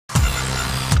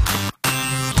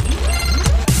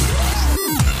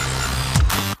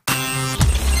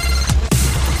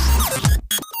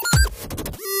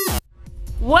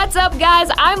What's up, guys?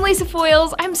 I'm Lisa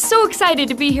Foyles. I'm so excited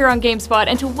to be here on GameSpot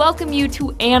and to welcome you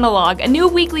to Analog, a new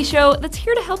weekly show that's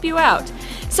here to help you out.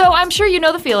 So I'm sure you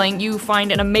know the feeling. You find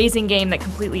an amazing game that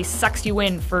completely sucks you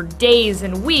in for days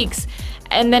and weeks,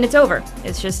 and then it's over.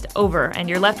 It's just over, and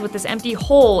you're left with this empty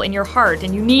hole in your heart,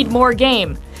 and you need more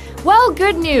game. Well,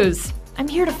 good news. I'm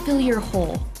here to fill your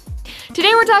hole.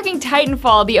 Today we're talking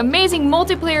Titanfall, the amazing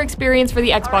multiplayer experience for the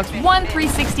Xbox One,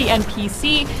 360, and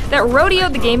PC that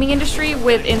rodeoed the gaming industry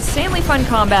with insanely fun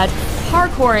combat,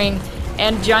 parkouring,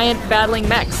 and giant battling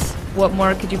mechs. What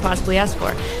more could you possibly ask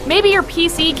for? Maybe your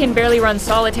PC can barely run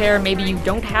solitaire, maybe you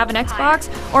don't have an Xbox,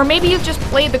 or maybe you've just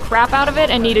played the crap out of it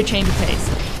and need a change of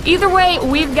pace. Either way,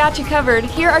 we've got you covered.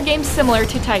 Here are games similar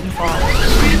to Titanfall.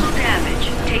 Critical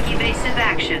damage. Take evasive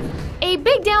action. A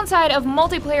big downside of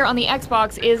multiplayer on the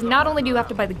Xbox is not only do you have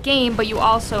to buy the game, but you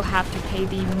also have to pay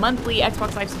the monthly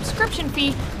Xbox Live subscription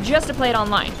fee just to play it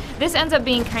online. This ends up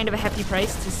being kind of a hefty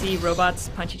price to see robots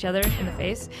punch each other in the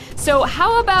face. So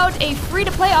how about a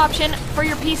free-to-play option for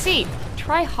your PC?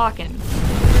 Try Hawken.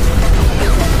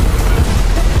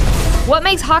 What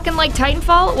makes Hawken like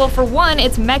Titanfall? Well, for one,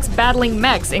 it's mechs battling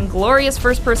mechs in glorious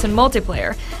first-person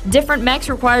multiplayer. Different mechs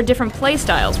require different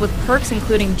playstyles, with perks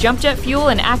including jump jet fuel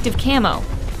and active camo.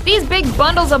 These big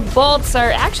bundles of bolts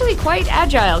are actually quite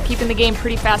agile, keeping the game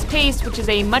pretty fast-paced, which is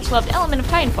a much-loved element of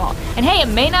Titanfall. And hey, it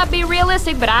may not be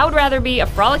realistic, but I would rather be a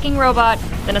frolicking robot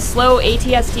than a slow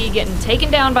ATST getting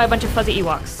taken down by a bunch of fuzzy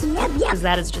Ewoks. Because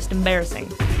that is just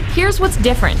embarrassing. Here's what's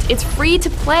different. It's free to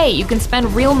play. You can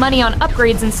spend real money on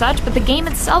upgrades and such, but the game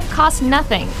itself costs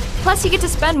nothing. Plus, you get to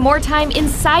spend more time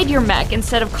inside your mech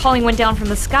instead of calling one down from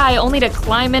the sky only to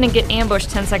climb in and get ambushed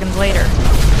 10 seconds later.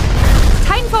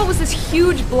 Titanfall was this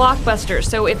huge blockbuster,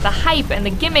 so if the hype and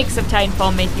the gimmicks of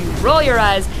Titanfall make you roll your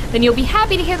eyes, then you'll be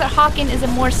happy to hear that Hawken is a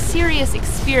more serious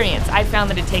experience. I found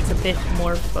that it takes a bit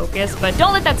more focus, but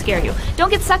don't let that scare you. Don't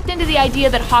get sucked into the idea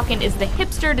that Hawken is the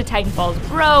hipster to Titanfall's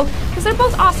bro, because they're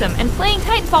both awesome, and playing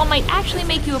Titanfall might actually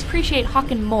make you appreciate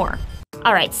Hawken more.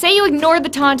 Alright, say you ignored the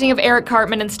taunting of Eric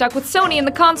Cartman and stuck with Sony in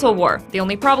the console war. The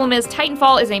only problem is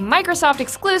Titanfall is a Microsoft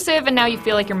exclusive and now you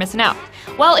feel like you're missing out.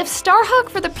 Well, if Starhawk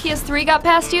for the PS3 got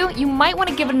past you, you might want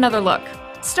to give it another look.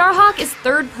 Starhawk is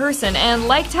third person and,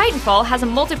 like Titanfall, has a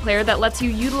multiplayer that lets you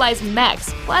utilize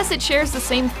mechs, plus it shares the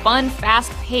same fun,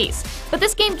 fast pace. But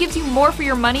this game gives you more for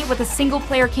your money with a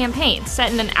single-player campaign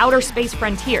set in an outer space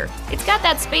frontier. It's got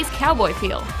that space cowboy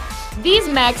feel. These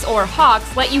mechs, or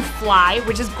hawks, let you fly,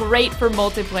 which is great for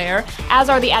multiplayer, as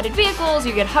are the added vehicles.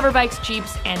 You get hoverbikes,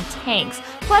 jeeps, and tanks.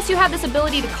 Plus, you have this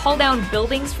ability to call down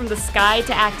buildings from the sky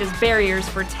to act as barriers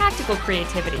for tactical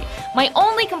creativity. My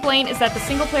only complaint is that the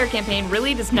single-player campaign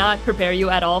really does not prepare you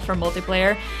at all for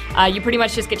multiplayer. You pretty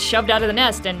much just get shoved out of the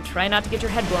nest and try not to get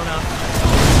your head blown off.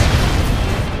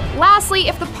 Lastly,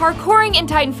 if the parkouring in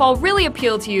Titanfall really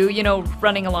appealed to you, you know,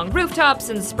 running along rooftops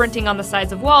and sprinting on the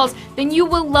sides of walls, then you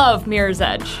will love Mirror's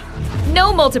Edge.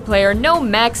 No multiplayer, no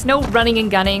mechs, no running and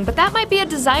gunning, but that might be a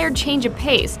desired change of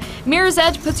pace. Mirror's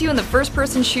Edge puts you in the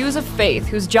first-person shoes of Faith,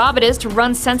 whose job it is to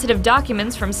run sensitive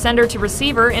documents from sender to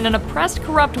receiver in an oppressed,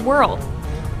 corrupt world.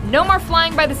 No more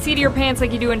flying by the seat of your pants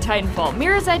like you do in Titanfall.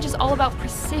 Mirror's Edge is all about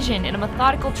precision and a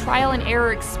methodical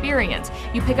trial-and-error experience.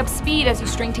 You pick up speed as you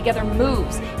string together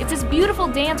moves. It's this beautiful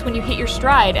dance when you hit your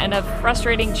stride, and a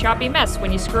frustrating, choppy mess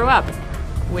when you screw up.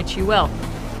 Which you will.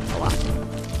 A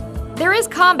lot. There is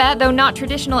combat, though not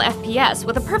traditional FPS.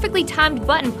 With a perfectly timed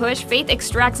button push, Faith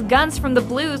extracts guns from the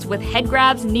blues with head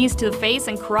grabs, knees to the face,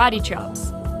 and karate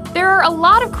chops. There are a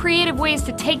lot of creative ways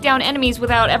to take down enemies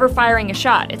without ever firing a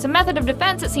shot. It's a method of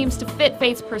defense that seems to fit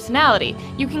Faith's personality.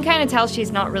 You can kind of tell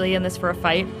she's not really in this for a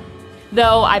fight.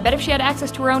 Though, I bet if she had access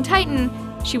to her own Titan,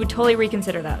 she would totally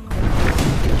reconsider that.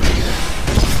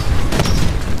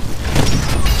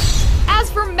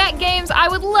 As for mech games, I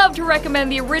would love to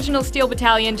recommend the original Steel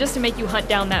Battalion just to make you hunt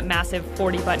down that massive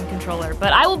 40-button controller,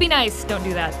 but I will be nice, don't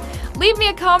do that. Leave me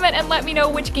a comment and let me know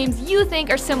which games you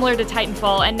think are similar to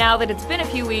Titanfall, and now that it's been a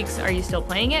few weeks, are you still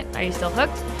playing it? Are you still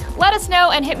hooked? Let us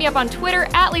know and hit me up on Twitter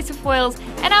 @LisaFoyles,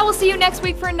 and I will see you next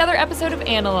week for another episode of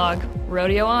Analog.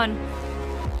 Rodeo on.